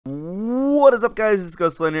What is up, guys? It's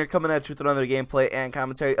Ghostland here, coming at you with another gameplay and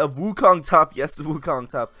commentary of Wukong Top. Yes, Wukong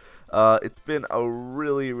Top. It's been a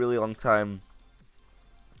really long time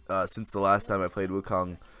since the last time I played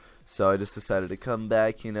Wukong, so I just decided to come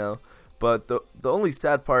back, you know. But the only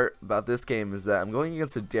sad part about this game is that I'm going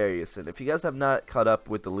against a Darius, and if you guys have not caught up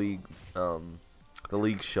with the league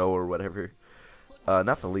show or whatever,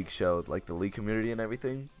 not the league show, like the league community and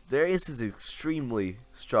everything, Darius is extremely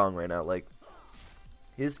strong right now. Like,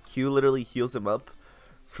 his Q literally heals him up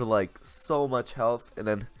for like so much health, and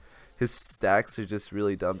then his stacks are just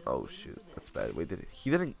really dumb. Oh shoot, that's bad. Wait,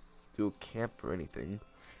 he didn't do a camp or anything,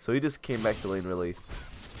 so he just came back to lane really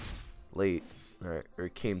late, or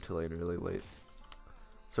came to lane really late.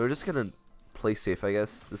 So we're just gonna play safe, I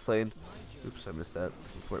guess, this lane. Oops, I missed that.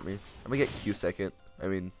 Report me. I'm gonna get Q second. I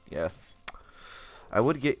mean, yeah, I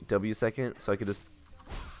would get W second, so I could just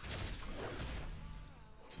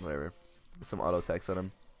whatever. Some auto attacks on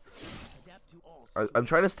him. I'm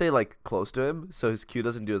trying to stay like close to him so his Q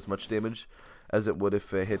doesn't do as much damage as it would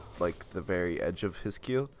if it hit like the very edge of his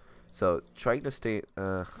Q. So trying to stay.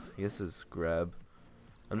 He has his grab.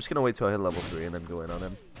 I'm just gonna wait till I hit level 3 and then go in on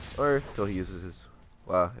him, or till he uses his.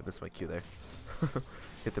 Wow, I missed my Q there.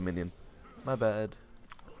 Hit the minion. My bad.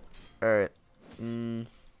 All right. Need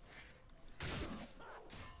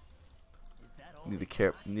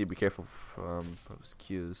to be careful from his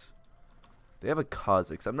Qs. They have a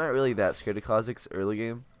Kha'Zix. I'm not really that scared of Kha'Zix early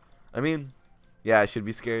game. I mean, yeah, I should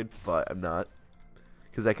be scared, but I'm not,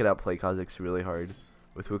 because I could outplay Kha'Zix really hard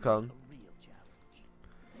with Wukong.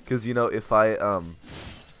 Because you know, if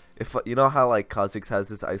you know how like Kha'Zix has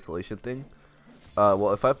this isolation thing,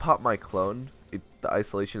 well, if I pop my clone, the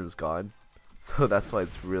isolation is gone, so that's why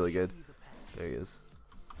it's really good. There he is.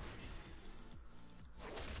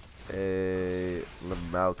 Hey,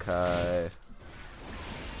 Lamaukai.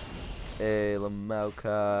 Hey,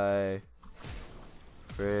 Lamaukai.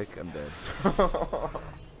 Frick, I'm dead.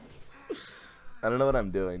 I don't know what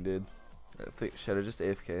I'm doing, dude. I think, should I just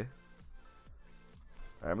AFK?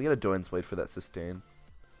 Alright, I'm gonna Doran's Blade for that sustain.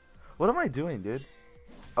 What am I doing, dude?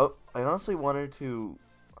 Oh, I honestly wanted to.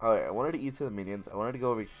 Alright, I wanted to eat to the minions. I wanted to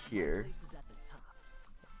go over here.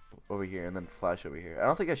 Over here, and then flash over here. I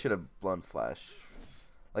don't think I should have blown flash.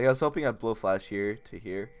 Like, I was hoping I'd blow flash here to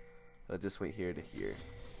here. But I just went here to here.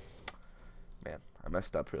 Man, I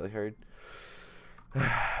messed up really hard.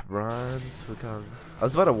 Bronze, Wukong. I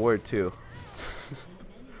was about to ward too.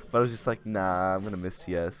 But I was just like, nah, I'm gonna miss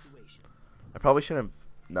CS. I probably shouldn't have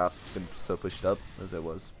not been so pushed up as I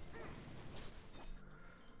was.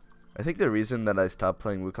 I think the reason that I stopped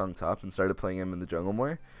playing Wukong top and started playing him in the jungle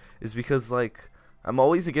more is because, like, I'm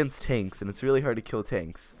always against tanks and it's really hard to kill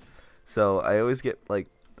tanks. So I always get, like,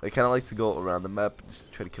 I kind of like to go around the map and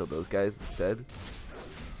just try to kill those guys instead.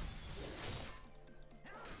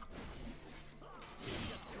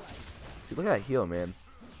 See, look at that heal, man.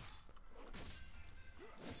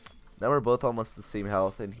 Now we're both almost the same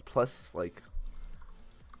health, and he plus like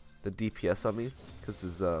the DPS on me because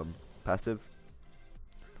his passive,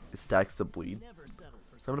 it stacks the bleed.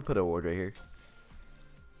 So I'm gonna put a ward right here.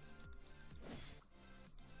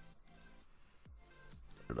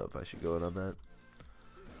 I don't know if I should go in on that.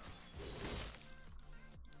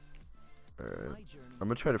 Alright, I'm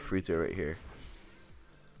gonna try to freeze it right here.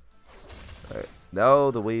 Alright,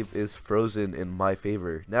 now the wave is frozen in my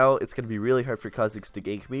favor. Now it's gonna be really hard for Kha'Zix to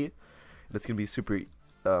gank me, and it's gonna be super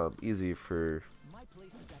easy for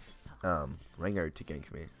Rengar to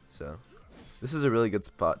gank me. So this is a really good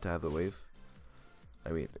spot to have the wave. I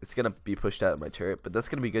mean, it's gonna be pushed out of my turret, but that's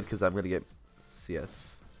gonna be good because I'm gonna get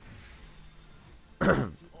CS.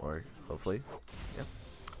 Or hopefully, yeah.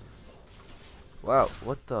 Wow,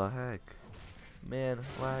 what the heck, man?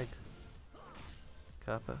 Lag.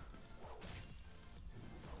 Kappa.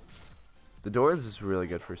 The Doran's is really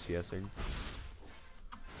good for CSing.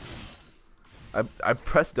 I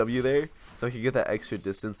pressed W there so I can get that extra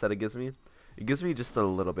distance that it gives me. It gives me just a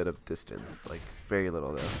little bit of distance, like very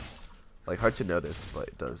little though. Like, hard to notice, but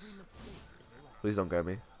it does. Please don't grab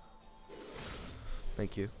me.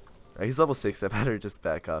 Thank you. Alright, he's level 6. I better just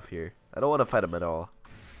back off here. I don't want to fight him at all.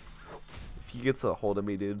 If he gets a hold of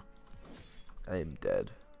me, dude, I am dead.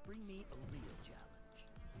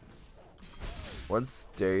 Once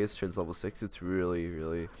Darius turns level 6, it's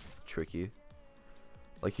really tricky.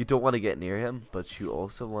 Like, you don't want to get near him, but you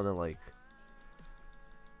also want to, like,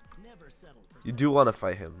 you do want to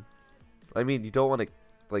fight him. I mean, you don't want to,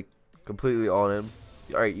 like, completely all in him.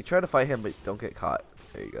 Alright, you try to fight him, but don't get caught.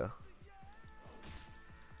 There you go.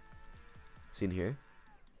 Seen here?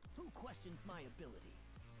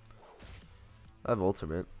 I have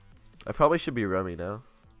ultimate. I probably should be roaming now.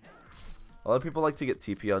 A lot of people like to get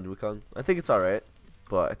TP on Wukong. I think it's alright,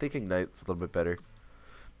 but I think Ignite's a little bit better.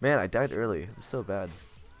 Man, I died early. I'm so bad.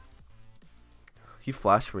 He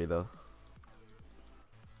flashed me though.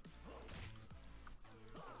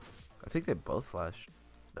 I think they both flashed.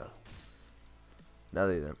 No. No,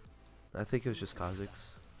 they didn't. I think it was just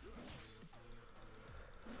Kha'Zix.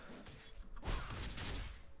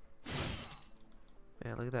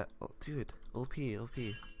 Man, look at that. Oh, dude. OP, OP.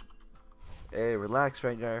 Hey, relax,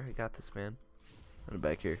 Rengar. I got this, man. I'm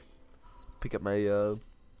back here. Pick up my,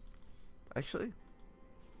 Actually.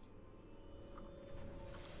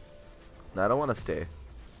 No, I don't want to stay.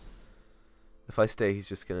 If I stay, he's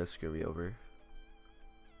just gonna screw me over.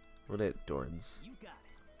 I'm gonna hit Dorns.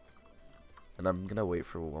 And I'm gonna wait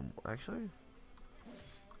for one more. Actually?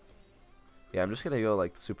 Yeah, I'm just gonna go,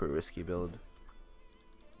 like, super risky build.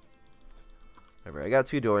 Whatever. I got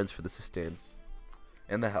 2 Dorans for the sustain.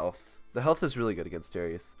 And the health. The health is really good against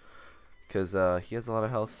Darius. Because he has a lot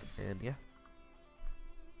of health. And yeah.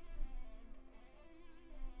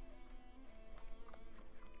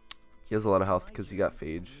 He has a lot of health because he got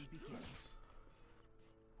Phage.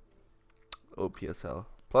 OPSL.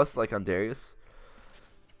 Plus, like on Darius,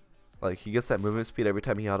 like he gets that movement speed every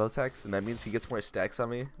time he auto attacks, and that means he gets more stacks on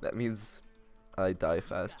me. That means I die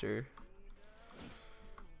faster.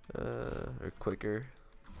 Or quicker.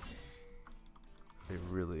 I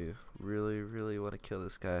really, really, really want to kill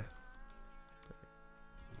this guy.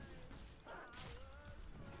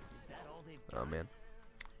 Oh man.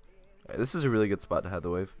 Alright, this is a really good spot to have the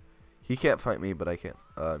wave. He can't fight me, but I can't.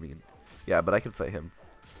 I mean, yeah, but I can fight him.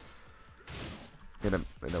 In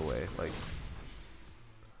a way, like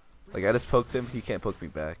I just poked him. He can't poke me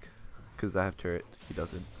back, cause I have turret. He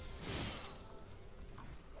doesn't.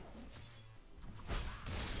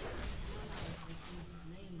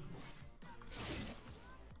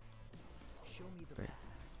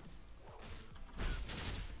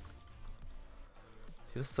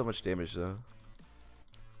 He does so much damage though.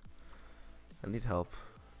 I need help.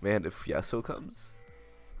 Man, if Yasuo comes.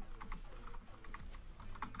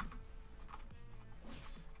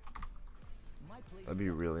 That'd be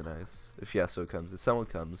really nice. If Yasuo comes. If someone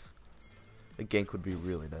comes. A gank would be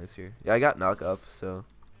really nice here. Yeah, I got knock up, so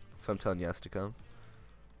I'm telling Yas to come.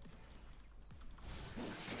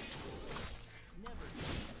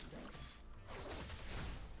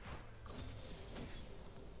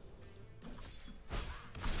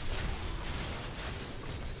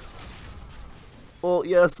 Oh,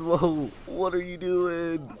 yes, whoa. What are you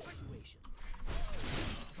doing?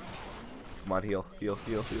 Come on, heal, heal,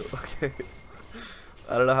 heal, heal. Okay.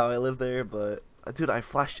 I don't know how I lived there, but dude, I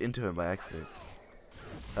flashed into him by accident.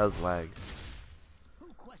 That was lag.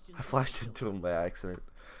 I flashed into him by accident.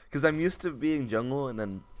 Because I'm used to being jungle and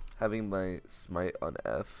then having my smite on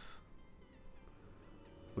F.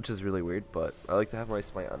 Which is really weird, but I like to have my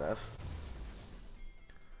smite on F.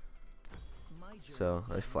 So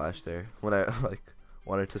I flashed there when I like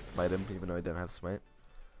wanted to smite him even though I didn't have smite.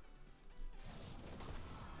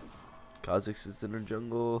 Kha'Zix is in the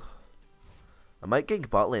jungle. I might gank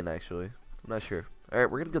bot lane actually. I'm not sure. Alright,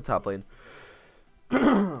 we're gonna go top lane.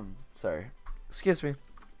 Sorry. Excuse me.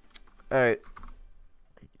 Alright.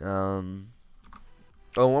 Oh,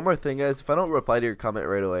 one more thing, guys. If I don't reply to your comment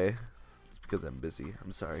right away, it's because I'm busy.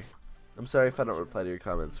 I'm sorry. I'm sorry if I don't reply to your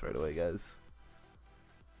comments right away, guys.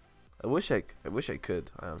 I wish I could.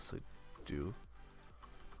 I honestly do.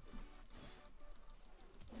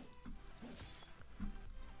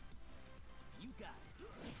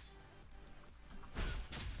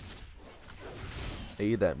 I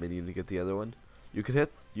need that minion to get the other one. You could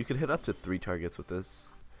hit up to 3 targets with this.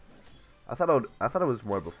 I thought it was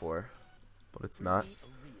more before, but it's not.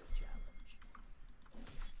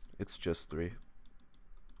 It's just 3.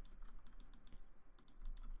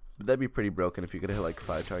 But that'd be pretty broken if you could hit like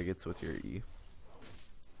 5 targets with your E.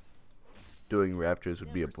 Doing Raptors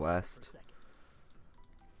would be a blast.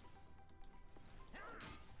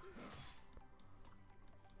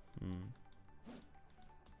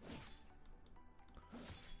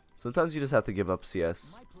 Sometimes you just have to give up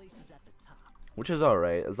CS, which is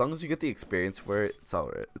alright. As long as you get the experience for it, it's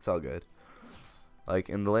alright. It's all good. Like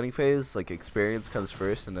in the laning phase, like experience comes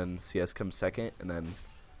first, and then CS comes second, and then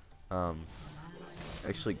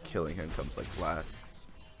actually killing him comes like last.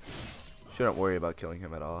 Shouldn't worry about killing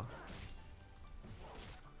him at all.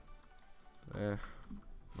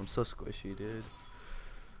 I'm so squishy, dude.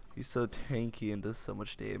 He's so tanky and does so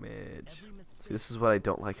much damage. See, this is what I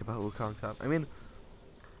don't like about Wukong top. I mean,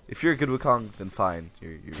 if you're a good Wukong, then fine,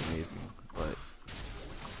 you're amazing. But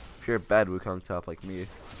if you're a bad Wukong top like me,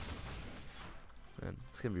 then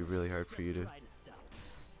it's gonna be really hard for you to.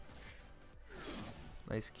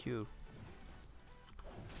 Nice Q.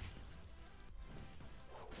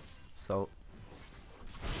 Salt.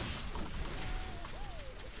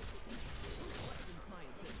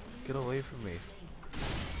 Get away from me.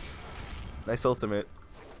 Nice ultimate.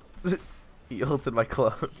 He ulted my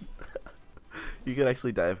clone. You could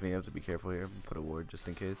actually dive me. I have to be careful here. Put a ward just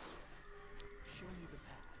in case.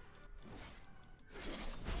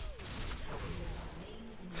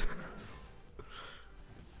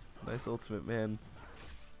 Nice ultimate, man.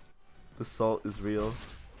 The salt is real.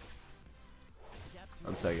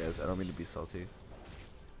 I'm sorry, guys. I don't mean to be salty.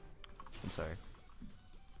 I'm sorry.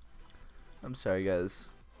 I'm sorry, guys.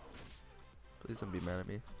 Please don't be mad at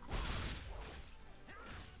me.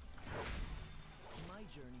 My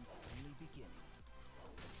journey's only beginning.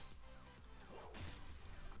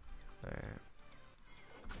 Alright.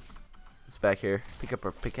 Let's back here. Pick up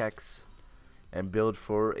our pickaxe and build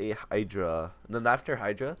for a Hydra. And then after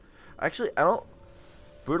Hydra, actually, I don't.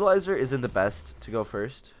 Brutalizer isn't the best to go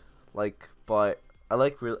first. Like, but I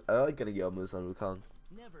like getting Yomus on Wukong.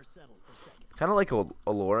 Never settle for second. Kind of like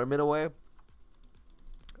Alorum in a way.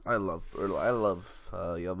 I love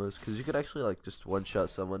Yomus because you could actually like just one-shot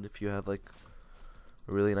someone if you have like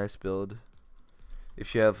a really nice build.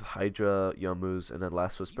 If you have Hydra, Yomus, and then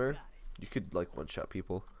Last Whisper, you could like one-shot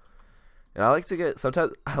people. And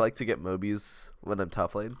sometimes I like to get Mobies when I'm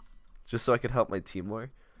top lane, just so I can help my team more.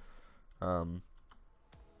 Yeah,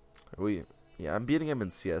 I'm beating him in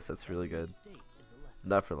CS. That's really good.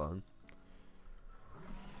 Not for long.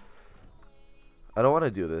 I don't want to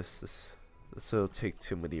do this. This will take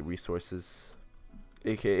too many resources,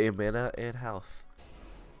 aka mana and health.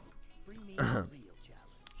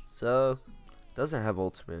 So, doesn't have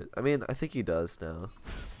ultimate. I mean, I think he does now.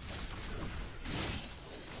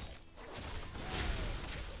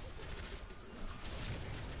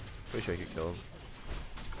 Pretty sure I could kill him.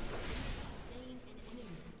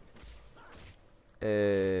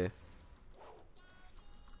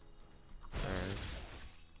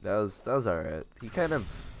 That was alright. He kind of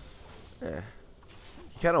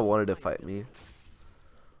wanted to fight me.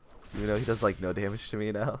 You know, he does like no damage to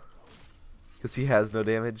me now. Because he has no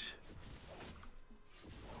damage.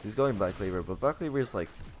 He's going Black Cleaver, but Black Cleaver is like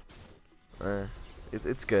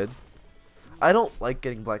it's good. I don't like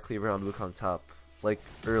getting Black Cleaver on Wukong top like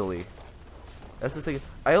early. That's the thing.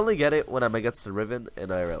 I only get it when I'm against the Riven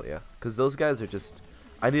and Irelia, because those guys are just.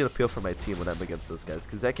 I need a peel for my team when I'm against those guys,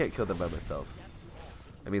 because I can't kill them by myself.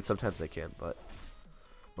 I mean, sometimes I can, but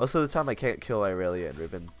most of the time I can't kill Irelia and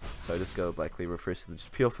Riven, so I just go Black Cleaver first and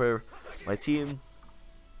just peel for my team.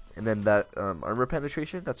 And then that armor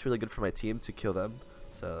penetration, that's really good for my team to kill them,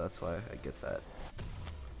 so that's why I get that.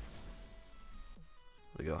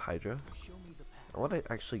 We go Hydra. I want to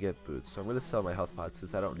actually get boots, so I'm going to sell my health pots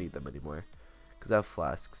since I don't need them anymore, because I have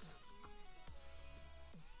flasks.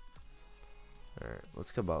 Alright,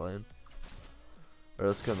 let's go bot lane. Or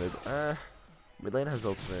let's go mid. Mid lane has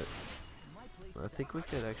ultimate. I think we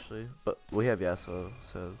could actually. But we have Yasuo,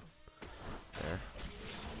 so. Yeah.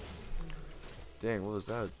 Dang, what was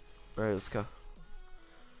that? Alright, let's go.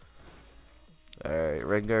 Alright,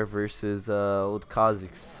 Rengar versus old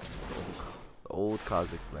Kha'Zix. Old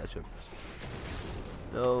Kha'Zix matchup.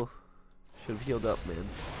 No. Should have healed up, man.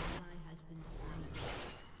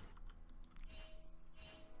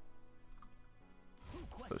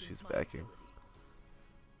 Oh, she's backing.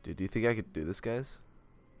 Dude, do you think I could do this, guys?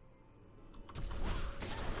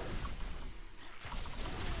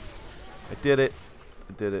 I did it.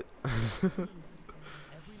 I did it.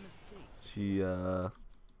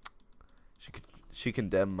 She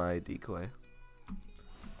condemned my decoy.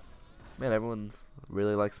 Man, everyone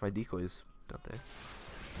really likes my decoys, don't they?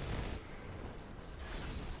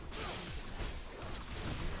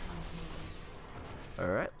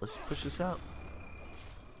 Alright, let's push this out.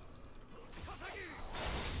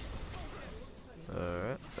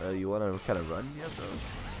 Alright, you want to kind of run? Yes,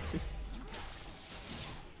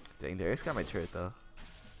 Dang, Darius got my turret though.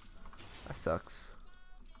 That sucks.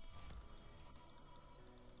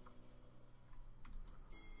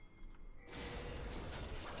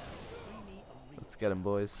 Let's get him,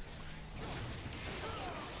 boys.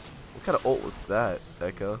 What kind of ult was that,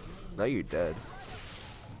 Echo? Now you're dead.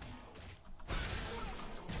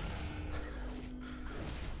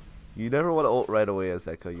 You never want to ult right away as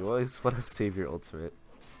Echo. You always want to save your ultimate.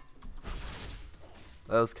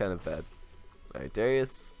 That was kind of bad. Alright,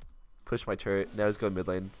 Darius. Push my turret. Now he's going mid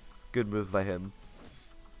lane. Good move by him.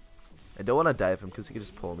 I don't want to dive him because he can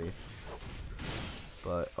just pull me.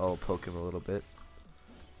 But I'll poke him a little bit.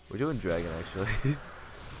 We're doing dragon actually.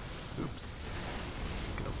 Oops.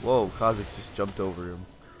 Whoa, Kha'Zix just jumped over him.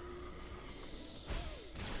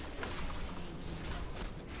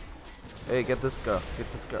 Hey, get this girl.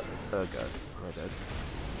 Get this girl. Oh god, am I dead?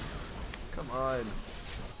 Come on.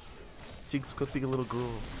 Jinx, quit being a little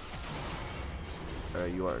girl.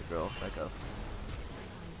 Alright, you are a girl. Back up.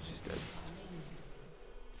 She's dead.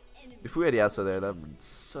 If we had Yasuo there, that would have been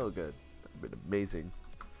so good. That would have been amazing.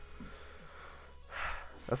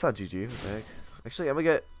 That's not GG. What the heck? Actually, I'm gonna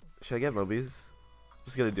get. Should I get Mobies? I'm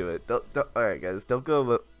just gonna do it. Don't. Alright, guys. Don't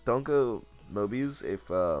go Mobies if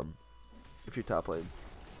you're top lane.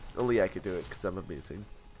 Only I could do it because I'm amazing.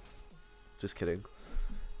 Just kidding.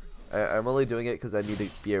 I'm only doing it because I need to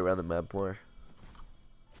be around the map more.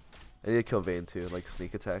 I need to kill Vayne too, like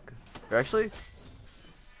sneak attack. Or actually,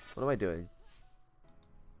 what am I doing?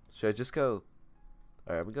 Should I just go?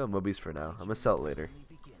 Alright, I'm gonna go Mobies for now. I'm gonna sell it later.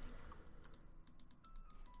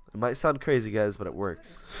 It might sound crazy, guys, but it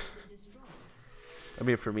works. I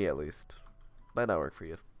mean, for me at least. Might not work for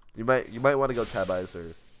you. You might want to go Tab Eyes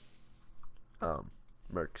or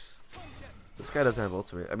Mercs. This guy doesn't have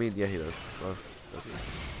ultimate. I mean, yeah, he does. Well, does he?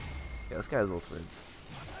 Yeah, this guy has ultimate.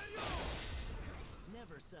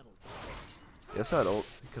 Yeah, that's not ult.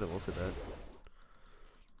 He could have ulted that.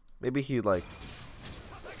 Maybe he like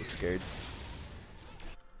was scared.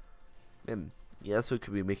 Man, Yasuo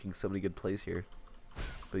could be making so many good plays here,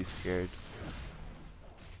 but he's scared.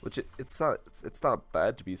 Which it's not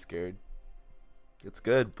bad to be scared. It's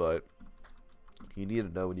good, but you need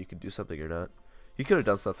to know when you can do something or not. He could have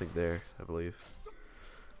done something there, I believe.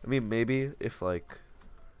 I mean, maybe if like,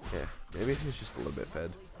 yeah, maybe he's just a little bit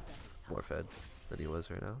fed, more fed than he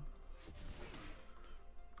was right now.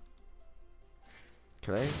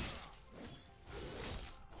 Can I?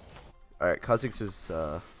 Alright, Kha'Zix is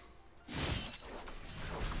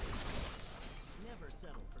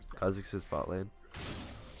Kha'Zix is bot lane.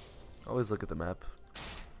 Always look at the map.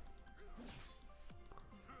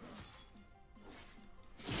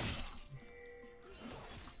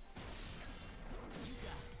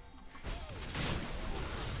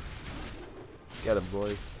 Get 'em,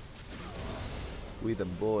 boys. We them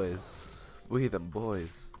boys. We them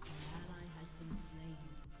boys.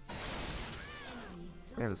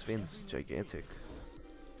 Man, this Vayne's gigantic.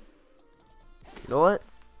 You know what?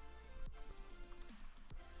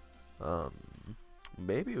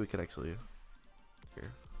 Maybe we could actually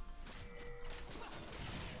here.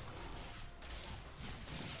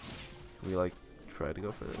 Can we like try to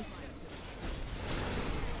go for this?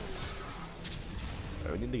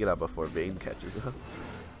 Alright, we need to get out before Vayne catches up.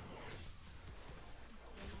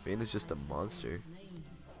 Vayne is just a monster.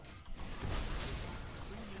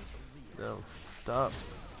 No. Stop.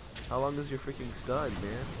 How long is your freaking stun,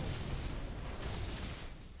 man?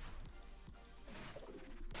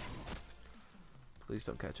 Please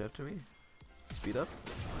don't catch up to me. Speed up.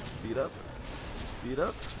 Speed up. Speed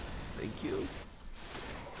up. Thank you.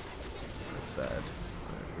 That's bad.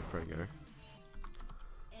 Alright, Ringer.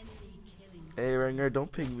 Hey, Ringer,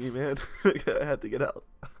 don't ping me, man. I had to get out.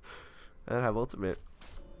 I don't have ultimate.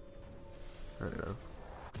 I don't know.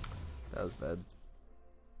 That was bad.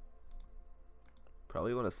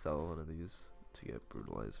 Probably want to sell one of these to get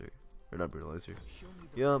Brutalizer. Or not Brutalizer.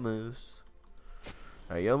 Yomus.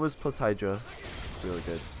 Alright, Yomus plus Hydra. Really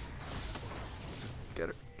good. Just get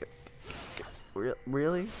her. Get.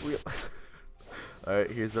 Really?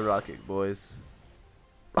 Alright, here's the rocket, boys.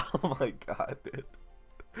 Oh my god, dude.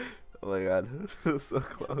 Oh my god. So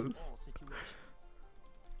close.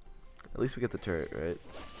 At least we get the turret, right?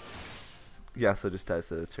 Yeah, so just ties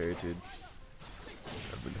to the turret, dude.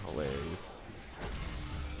 That would been hilarious.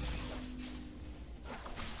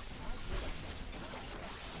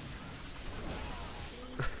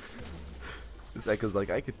 This Echo's like,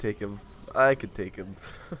 I could take him. I could take him.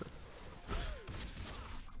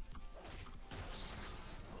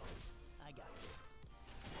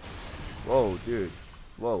 Whoa, dude.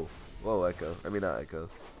 Whoa. Whoa, Echo. I mean, not Echo.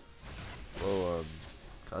 Whoa,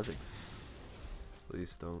 Kha'Zix.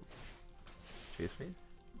 Please don't chase me.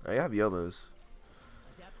 I have Yomos.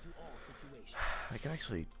 I can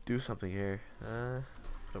actually do something here.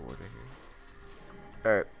 Don't work right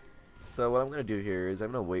here. Alright. So what I'm gonna do here is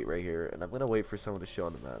I'm gonna wait right here, and I'm gonna wait for someone to show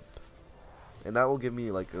on the map, and that will give me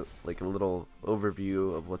like a little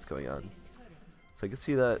overview of what's going on. So I can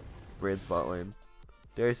see that Brand's bot lane,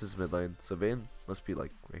 Darius is mid lane, so Vayne must be like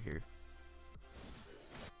right here.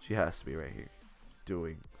 She has to be right here,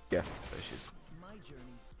 doing yeah. There she is.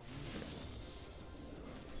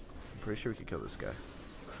 I'm pretty sure we can kill this guy.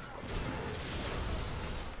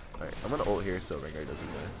 All right, I'm gonna ult here so Rengar doesn't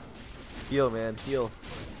die. Heal, man, heal.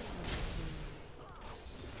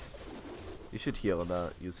 You should heal and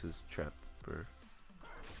not use his trap or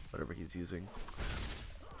whatever he's using.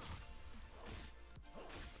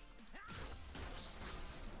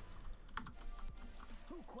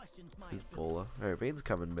 questions my His ability. Bola. Alright, Vayne's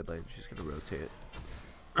coming mid lane. She's gonna rotate.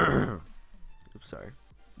 Oops, sorry.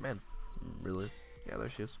 Man, really? Yeah, there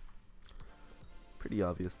she is. Pretty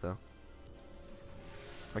obvious though.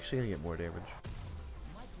 I'm actually gonna get more damage.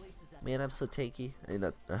 My place is at Man, I'm so tanky. I mean,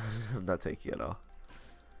 not, I'm not tanky at all.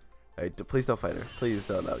 Alright, please don't fight her. Please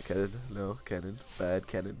don't. No, cannon. No, cannon. Bad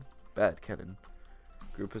cannon. Bad cannon.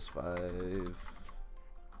 Group is 5.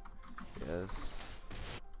 Yes.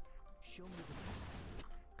 show me the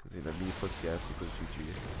Because, you know, me plus yes equals GG.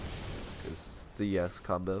 Because the yes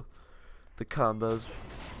combo. The combos.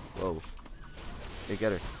 Whoa. Hey,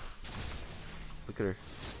 get her. Look at her.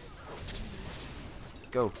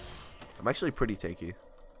 Go. I'm actually pretty tanky.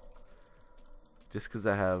 Just because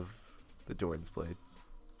I have the Doran's Blade.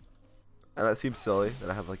 And that seems silly that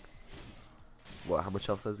I have like, what, how much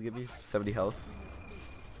health does it give me? 70 health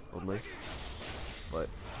only. But,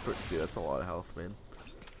 dude, that's a lot of health, man.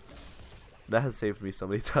 That has saved me so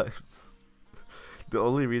many times. The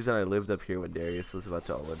only reason I lived up here when Darius was about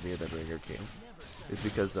to all-in me and then Ringer came is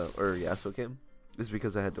because, or Yasuo came, is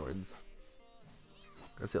because I had Dorans.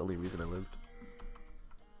 That's the only reason I lived.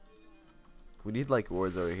 We need like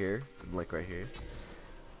wards over here and like right here.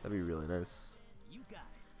 That'd be really nice. you got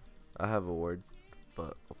it. I have a ward,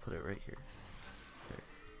 but I'll put it right here.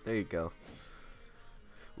 There you go.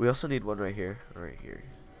 We also need one right here, or right here,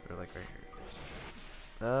 or like right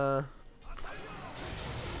here.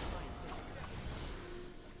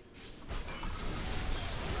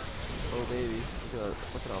 Oh baby,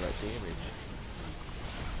 look at all that damage.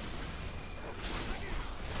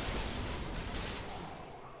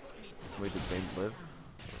 Wait, did Vayne live?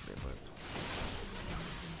 Oh, Vayne lived.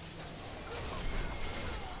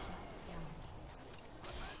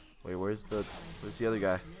 Wait, where's the other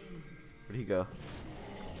guy? Where'd he go?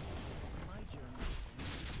 My journey.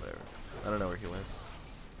 Whatever. I don't know where he went.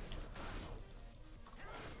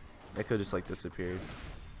 Echo just like disappeared.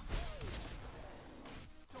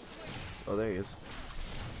 Oh, there he is.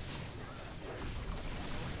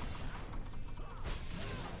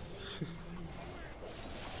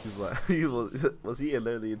 He's like, was he in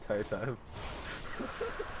there the entire time?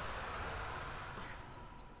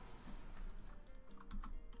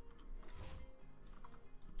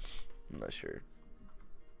 I'm not sure.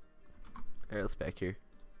 Alright, let's back here.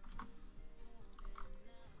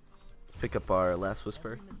 Let's pick up our last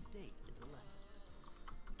whisper. Every mistake is a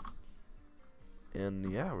lesson.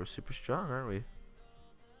 And yeah, we're super strong, aren't we?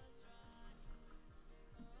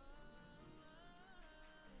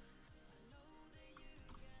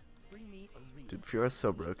 Bring me a read. Dude, Fiora's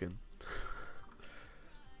so broken.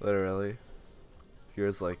 Literally.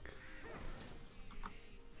 Fiora's like...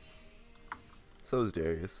 So is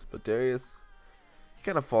Darius. But Darius, he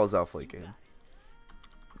kind of falls off late game.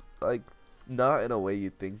 Like, not in a way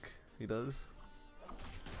you'd think he does.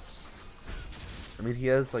 I mean, he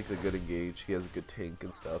has like the good engage, he has good tank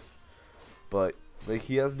and stuff. But, like,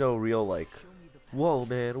 he has no real, like, Show me the path. whoa,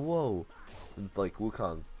 man, whoa. And like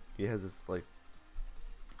Wukong, he has this, like...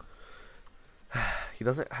 he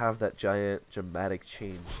doesn't have that giant dramatic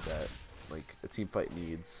change that like a team fight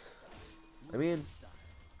needs. I mean,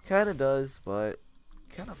 kind of does, but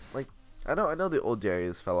kind of like I know the old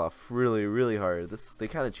Darius fell off really hard. They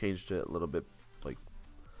kind of changed it a little bit, like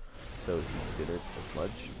so he didn't as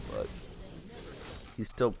much, but he's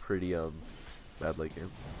still pretty bad late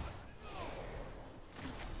game.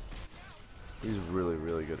 He's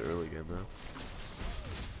really good early game though.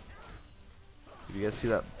 Did you guys see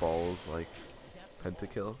that balls like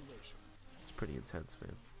pentakill? It's pretty intense,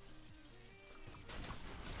 man.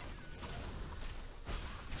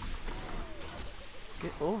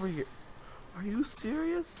 Get over here. Are you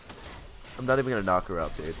serious? I'm not even gonna knock her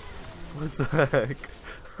out, dude. What the heck?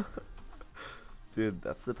 Dude,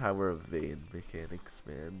 that's the power of Vayne mechanics,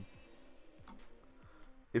 man.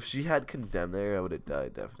 If she had condemned there, I would have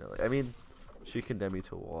died, definitely. I mean, she condemned me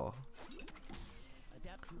to a wall.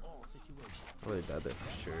 Adapt to all situations. I would have died there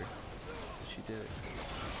for sure. But she did it.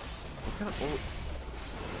 What kind of ult?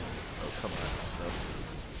 Oh, come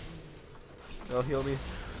on. No. No, heal me.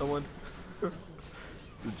 Someone.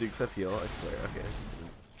 Did Jinx have heal? I swear. Okay.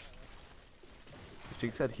 If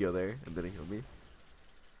Jinx had heal there and then he healed me.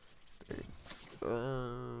 Dang.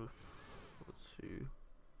 Let's see.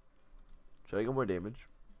 Should I get more damage?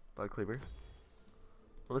 By Cleaver? I'm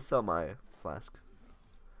gonna sell my flask.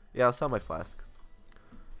 Yeah, I'll sell my flask.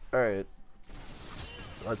 Alright.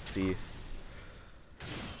 Let's see.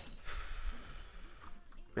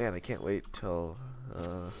 Man, I can't wait till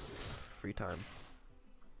free time.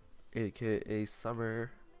 AKA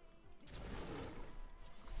summer.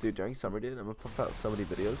 Dude, during summer, dude, I'm gonna pump out so many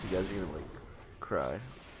videos. You guys are gonna like cry.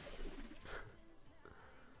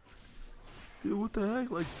 Dude, what the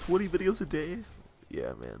heck? Like 20 videos a day?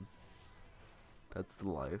 Yeah, man. That's the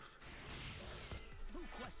life.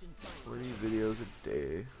 20 videos a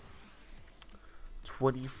day.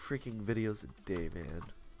 20 freaking videos a day, man.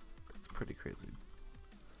 That's pretty crazy.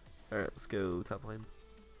 Alright, let's go top lane.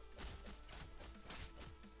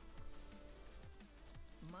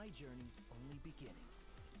 My journey's only beginning.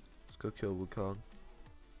 Let's go kill Wukong.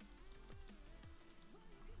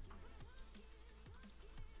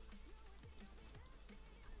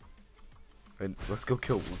 And let's go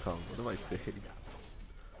kill Wukong. What am I saying?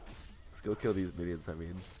 Let's go kill these minions, I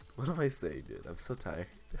mean. What am I saying, dude? I'm so tired.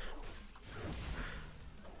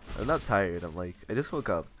 I'm not tired, I'm like, I just woke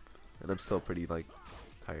up. And I'm still pretty, like,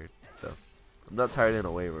 tired. So, I'm not tired in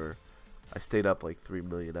a way where I stayed up like 3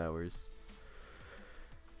 million hours.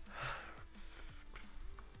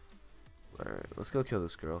 Alright, let's go kill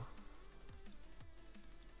this girl.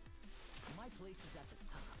 My place is at the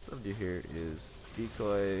top. What I'm gonna do here is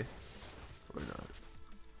decoy or not.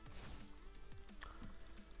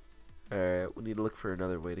 Alright, we need to look for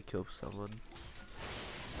another way to kill someone.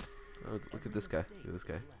 Oh, look at this guy. Look at this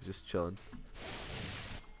guy. He's just chilling.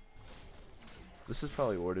 This is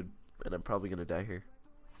probably warded, and I'm probably gonna die here.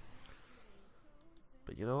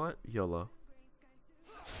 But you know what? YOLO.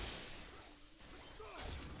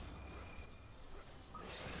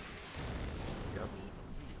 Yep.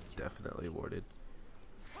 Definitely warded.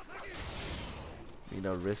 You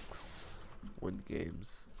know, risks win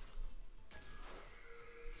games.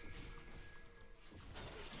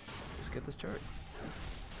 Let's get this turret.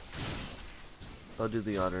 I'll do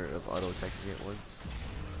the honor of auto-attacking it once.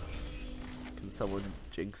 Can someone,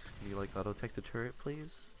 Jinx, can you like auto-attack the turret,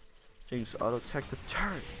 please? Jinx, auto-attack the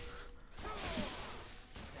turret!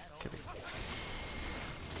 Kidding.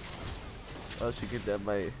 Oh, she condemned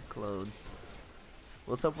my clone.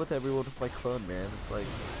 What's up with everyone with my clone, man? It's like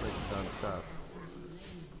non-stop.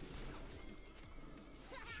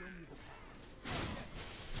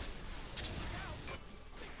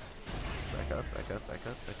 Back up, back up, back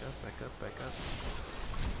up, back up, back up, back up.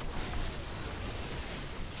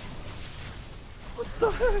 What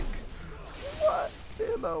the heck? What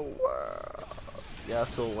in the world? Yeah,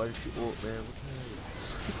 so why did you ult, man? What the heck?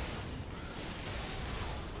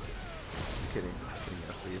 I'm kidding. I'm kidding,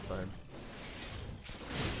 yeah, so you're fine.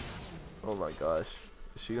 Oh my gosh.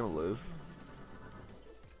 Is she gonna live?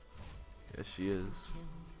 Yes, she is.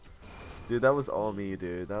 Dude, that was all me,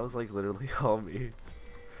 dude. That was like literally all me.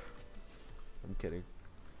 I'm kidding.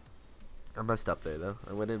 I messed up there though.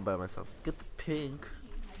 I went in by myself. Get the pink.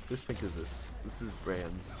 Whose pink is this? This is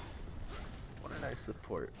Brand's. What a nice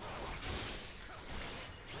support.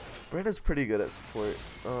 Brand is pretty good at support.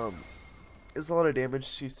 It's a lot of damage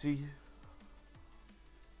CC.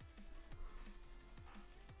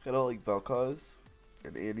 Kinda like Valkaz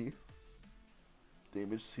and Annie.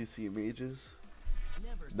 Damage CC mages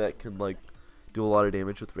that can like do a lot of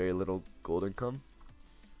damage with very little gold income.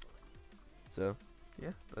 So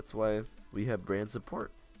yeah, that's why we have brand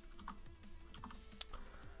support.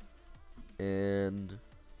 And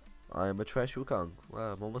I'm a trash Wukong.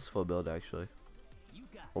 Wow, I'm almost full build actually.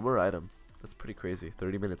 One more item. That's pretty crazy.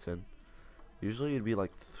 30 minutes in. Usually it'd be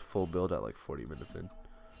like full build at like 40 minutes in.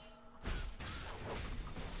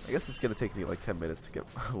 I guess it's gonna take me like 10 minutes to get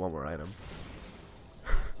one more item.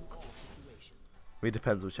 I mean, it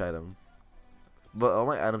depends which item. But all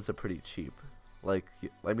my items are pretty cheap. Like,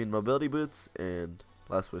 I mean, mobility boots and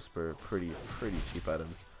Last Whisper are pretty cheap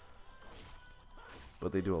items.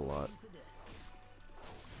 But they do a lot.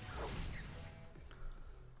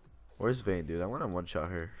 Where's Vayne, dude? I want to one-shot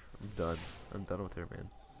her. I'm done. I'm done with her, man.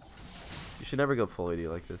 You should never go full AD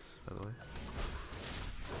like this, by the way.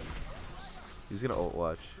 He's gonna ult,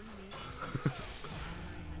 watch.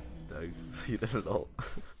 Doug, he didn't ult.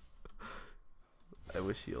 I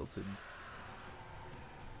wish he ulted.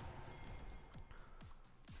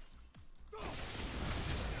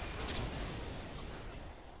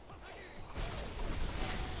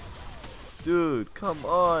 Dude, come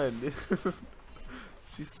on!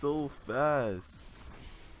 She's so fast.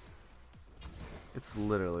 It's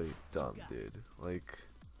literally dumb, dude. Like,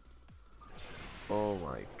 oh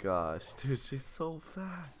my gosh, dude, she's so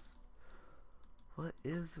fast. What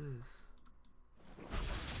is this?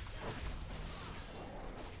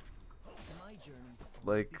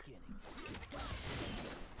 Like,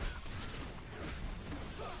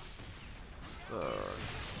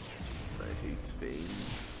 I hate Vayne.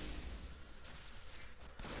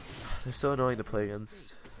 They're so annoying to play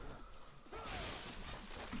against.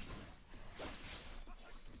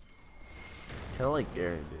 Kinda like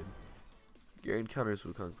Garen, dude. Garen counters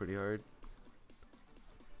Wukong pretty hard.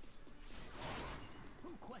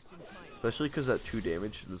 Especially because that 2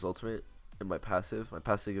 damage in his ultimate and my passive. My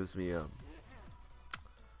passive gives me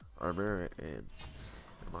armor and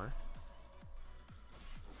MR.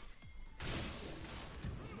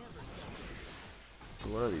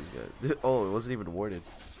 What are these guys? Oh, it wasn't even warded.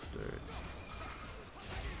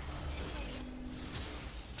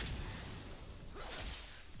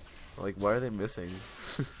 Like, why are they missing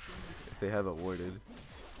if they haven't warded?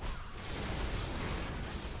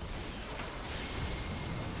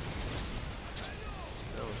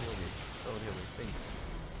 No, heal me. No, heal me. Thanks.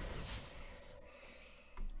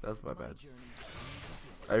 That's my bad.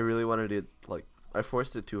 I really wanted it, like, I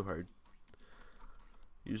forced it too hard.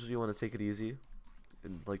 Usually you want to take it easy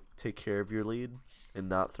and, like, take care of your lead and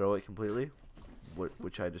not throw it completely,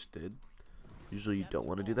 which I just did. Usually you don't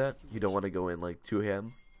want to do that. You don't want to go in, like, too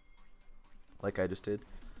ham, like I just did.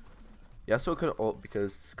 Yasuo couldn't ult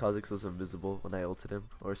because Kha'Zix was invisible when I ulted him,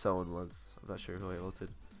 or someone was. I'm not sure who I ulted.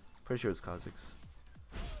 Pretty sure it's Kha'Zix.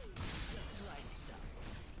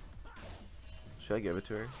 Should I give it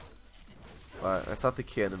to her? I thought the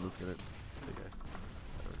cannon was gonna. Okay.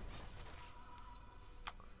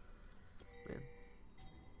 Man.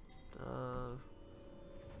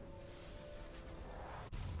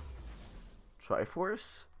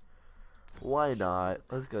 Triforce? Why not?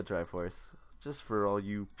 Let's go Triforce. Just for all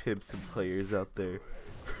you pimps and players out there.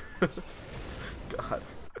 God.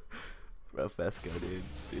 Profesco, dude.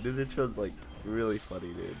 Dude, his intro's like really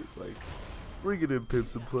funny, dude. It's like, bring it in,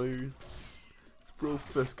 pimps and players. It's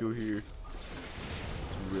Profesco here.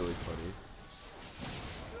 It's really funny.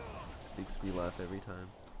 Makes me laugh every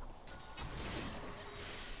time.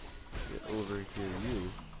 Get over here,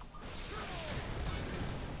 you.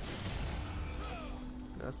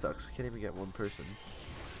 That sucks. We can't even get one person.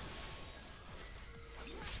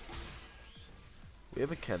 We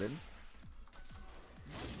have a cannon.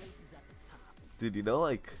 Dude, you know,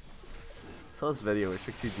 like, I saw this video where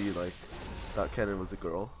Trick2G, like, thought Cannon was a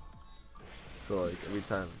girl. So, like, every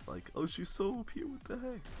time it's like, oh, she's so OP, what the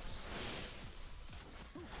heck?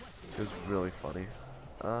 It was really funny.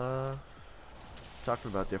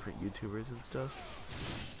 Talking about different YouTubers and stuff.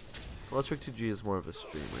 Well, Trick2G is more of a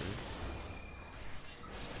streamer.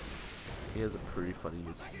 He has a pretty funny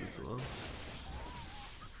YouTube as well.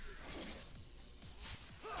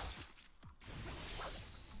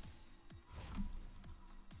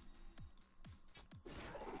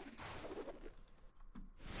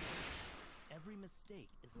 Every mistake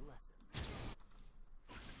is a lesson.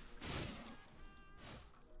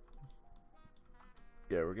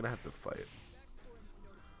 Yeah, we're gonna have to fight.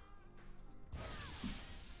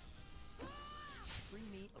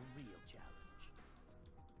 Bring me a real challenge.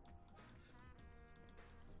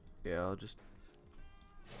 Yeah, I'll just.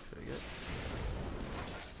 Should I get?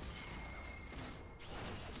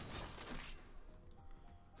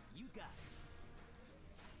 You got it.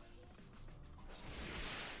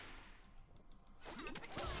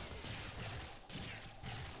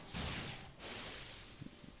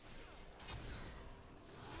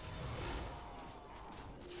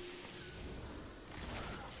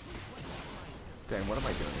 Dang, what am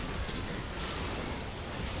I doing in this season?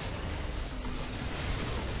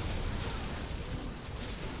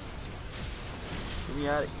 Get me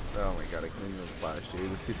out of. Oh my god, I couldn't even flash,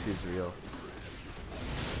 dude. The CC is real.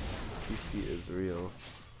 CC is real.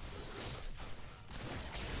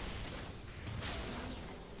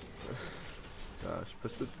 Gosh,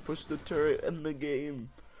 push the turret, end the game.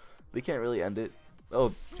 They can't really end it.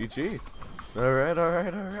 Oh, GG. Alright.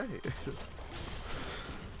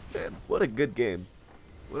 Man, what a good game.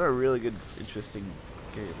 What a really good, interesting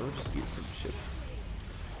game. Let me just eat some chips.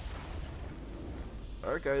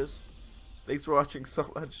 Alright, guys. Thanks for watching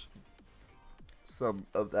so much. Some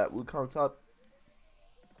of that Wukong top.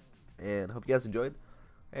 And hope you guys enjoyed.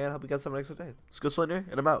 And hope you guys have a nice day. Let's go Slender,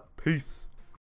 and I'm out. Peace.